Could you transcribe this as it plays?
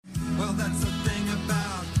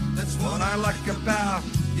what I like about,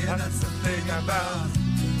 yeah, that's the thing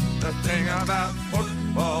about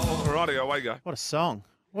football. Righty, away you go. What a song.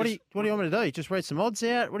 What do you want me to do? Just read some odds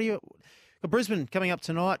out? Got Brisbane coming up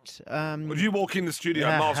tonight. Well, you walk in the studio,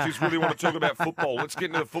 Miles, do you really want to talk about football? Let's get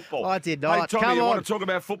into the football. I did not. Hey, Tommy, Come you on. want to talk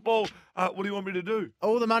about football? What do you want me to do?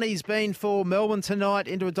 All the money's been for Melbourne tonight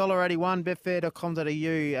into $1.81.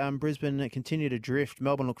 Betfair.com.au. Brisbane continue to drift.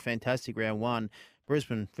 Melbourne look fantastic round one.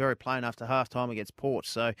 Brisbane very plain after half time against Port.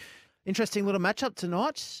 So interesting little matchup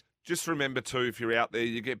tonight. Just remember too, if you're out there,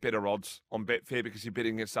 you get better odds on Betfair because you're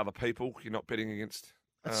betting against other people. You're not betting against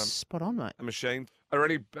That's spot on, mate. a machine. Are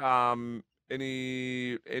any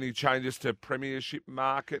changes to premiership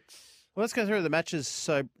markets? Well, let's go through the matches.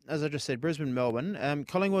 So, as I just said, Brisbane, Melbourne.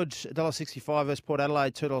 Collingwood, $1.65 versus Port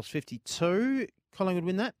Adelaide, $2.52. Collingwood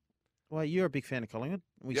win that? Well, you're a big fan of Collingwood.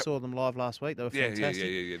 We saw them live last week. They were fantastic.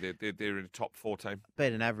 Yeah. They're in the top 4 team.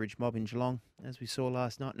 Beat an average mob in Geelong, as we saw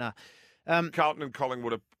last night. Carlton and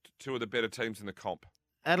Collingwood are two of the better teams in the comp.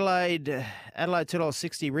 Adelaide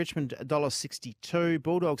 $2.60, Richmond $1.62,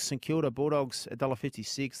 Bulldogs, St Kilda, Bulldogs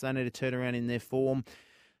 $1.56. They need a turnaround in their form.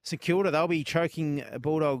 St Kilda, they'll be choking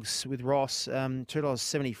Bulldogs with Ross,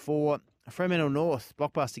 $2.74. Fremantle North,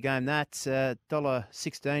 blockbuster game, that's $1.16,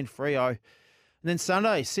 Freo. And then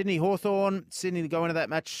Sunday, Sydney Hawthorn. Sydney to go into that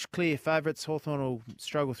match, clear favourites. Hawthorn will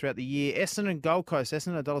struggle throughout the year. Essendon and Gold Coast,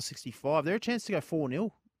 Essendon $1.65. They're a chance to go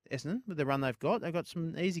 4-0. Essendon, with the run they've got. They've got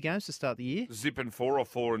some easy games to start the year. Zip and 4 or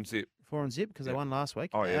 4 and zip? 4 and zip because they won last week.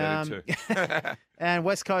 Oh, yeah, they did too. And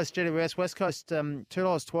West Coast, GWS. West Coast,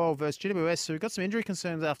 $2.12 versus GWS. So we've got some injury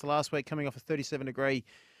concerns after last week coming off a 37-degree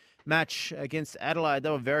match against Adelaide. They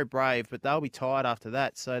were very brave, but they'll be tired after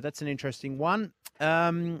that. So that's an interesting one.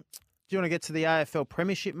 Do you want to get to the AFL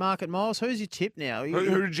Premiership market, Miles? Who's your tip now?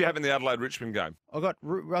 Who did you have in the Adelaide-Richmond game? I think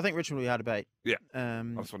Richmond will be hard to beat. Yeah. I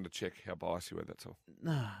just wanted to check how biased you were, that's all.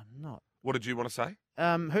 No, I'm not. What did you want to say?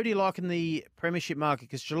 Who do you like in the Premiership market?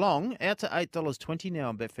 Because Geelong, out to $8.20 now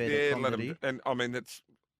on Betfair. Yeah, let them. And, I mean, that's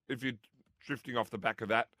if you're drifting off the back of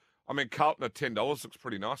that, I mean, Carlton at $10 looks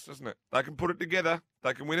pretty nice, doesn't it? They can put it together.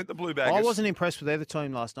 They can win at the Blue Baggers. I wasn't impressed with either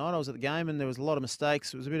team last night. I was at the game and there was a lot of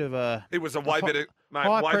mistakes. It was a bit of a... It was a way better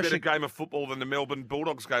game of football than the Melbourne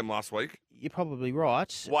Bulldogs game last week. You're probably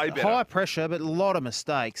right. Way better. High pressure, but a lot of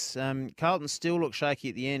mistakes. Carlton still looked shaky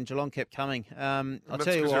at the end. Geelong kept coming. I'll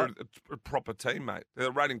tell you what. They're a proper team, mate. They're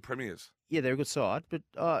the reigning premiers. Yeah, they're a good side. But,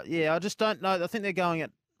 I just don't know. I think they're going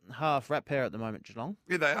at half rat pair at the moment, Geelong.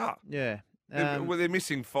 Yeah, they are. Yeah. They're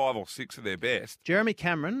missing 5 or 6 of their best. Jeremy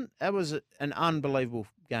Cameron, that was an unbelievable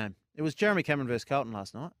game. It was Jeremy Cameron versus Carlton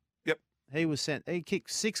last night. Yep. He was sent. He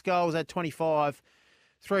kicked 6 goals, had 25,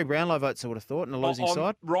 3 Brownlow votes, I would have thought, in a losing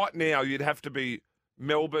side. Right now, you'd have to be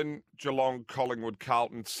Melbourne, Geelong, Collingwood,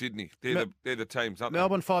 Carlton, Sydney. They're the teams, aren't they?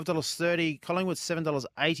 Melbourne, $5.30. Collingwood,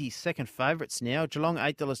 $7.80. Second favourites now. Geelong,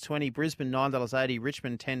 $8.20. Brisbane, $9.80.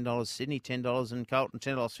 Richmond, $10. Sydney, $10. And Carlton,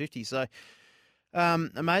 $10.50. So...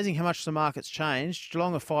 amazing how much the market's changed.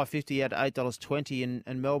 Geelong are $5.50 at $8.20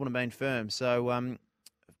 and Melbourne have been firm. So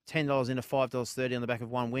 $10 into $5.30 on the back of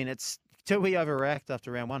one win. It's till we overreact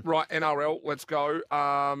after round one. Right, NRL, let's go.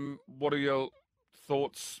 What are your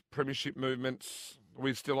thoughts, premiership movements? Are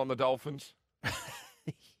we still on the Dolphins?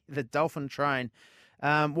 The Dolphin train.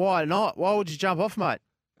 Why not? Why would you jump off, mate?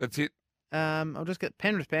 That's it. I'll just get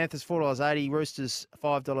Penrith Panthers, $4.80. Roosters,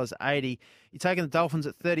 $5.80. You're taking the Dolphins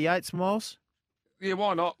at 38, Smiles? Yeah,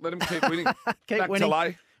 why not? Let them keep winning. Keep Back winning. to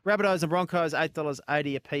lay. Rabbitohs and Broncos,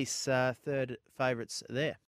 $8.80 apiece. Third favourites there.